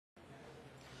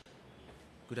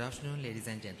Good afternoon, ladies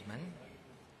and gentlemen.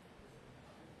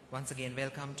 Once again,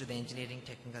 welcome to the Engineering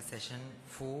Technical Session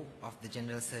 4 of the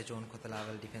General Surge on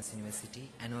Kotelawala Defence University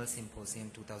Annual Symposium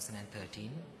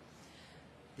 2013.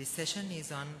 This session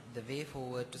is on the way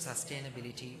forward to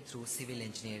sustainability through civil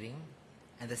engineering,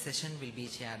 and the session will be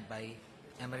chaired by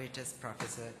Emeritus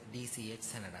Professor D.C.H.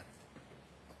 Senarath.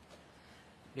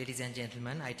 Ladies and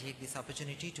gentlemen, I take this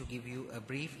opportunity to give you a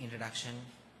brief introduction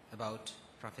about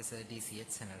Professor D.C.H.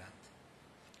 Senarath.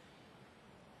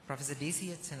 Professor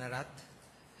D.C.H. Senarath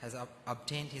has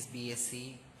obtained his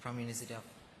BSc from University of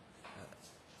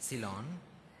Ceylon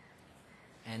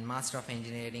and Master of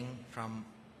Engineering from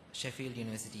Sheffield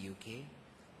University,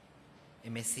 UK,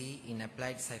 MSc in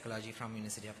Applied Psychology from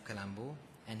University of Colombo,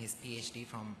 and his PhD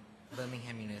from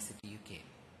Birmingham University, UK.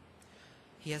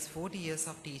 He has 40 years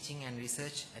of teaching and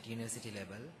research at university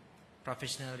level,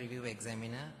 professional review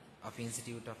examiner of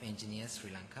Institute of Engineers,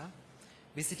 Sri Lanka,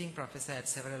 visiting professor at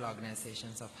several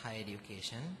organizations of higher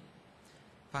education,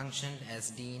 functioned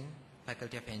as Dean,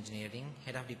 Faculty of Engineering,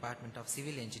 Head of Department of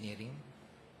Civil Engineering,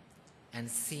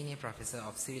 and Senior Professor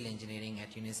of Civil Engineering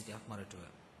at University of Moratuwa.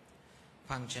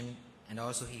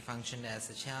 He functioned as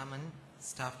a Chairman,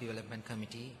 Staff Development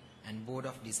Committee and Board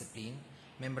of Discipline,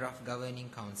 Member of Governing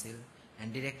Council,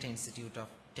 and Director Institute of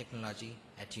Technology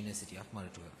at University of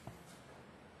Moratuwa.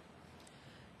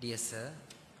 Dear Sir,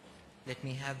 let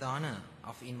me have the honor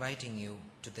of inviting you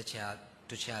to chair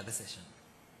the session.